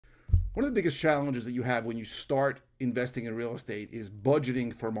One of the biggest challenges that you have when you start investing in real estate is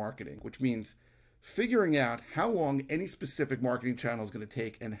budgeting for marketing, which means figuring out how long any specific marketing channel is going to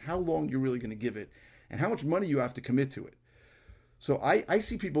take and how long you're really going to give it and how much money you have to commit to it. So I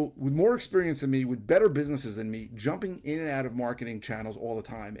see people with more experience than me, with better businesses than me, jumping in and out of marketing channels all the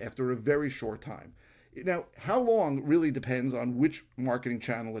time after a very short time. Now, how long really depends on which marketing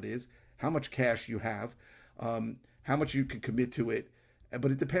channel it is, how much cash you have, how much you can commit to it, but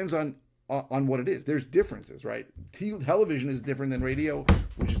it depends on what it is. There's differences, right? Television is different than radio,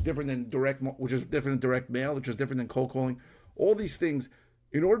 which is different than direct mail, which is different than cold calling. All these things,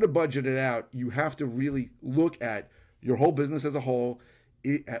 in order to budget it out, you have to really look at your whole business as a whole,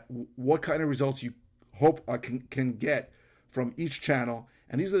 at what kind of results you hope can get from each channel.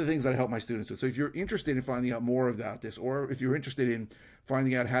 And these are the things that I help my students with. So if you're interested in finding out more about this, or if you're interested in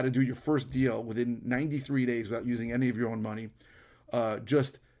finding out how to do your first deal within 93 days without using any of your own money,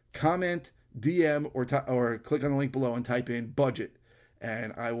 just comment, DM, or click on the link below and type in budget,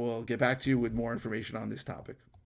 and I will get back to you with more information on this topic.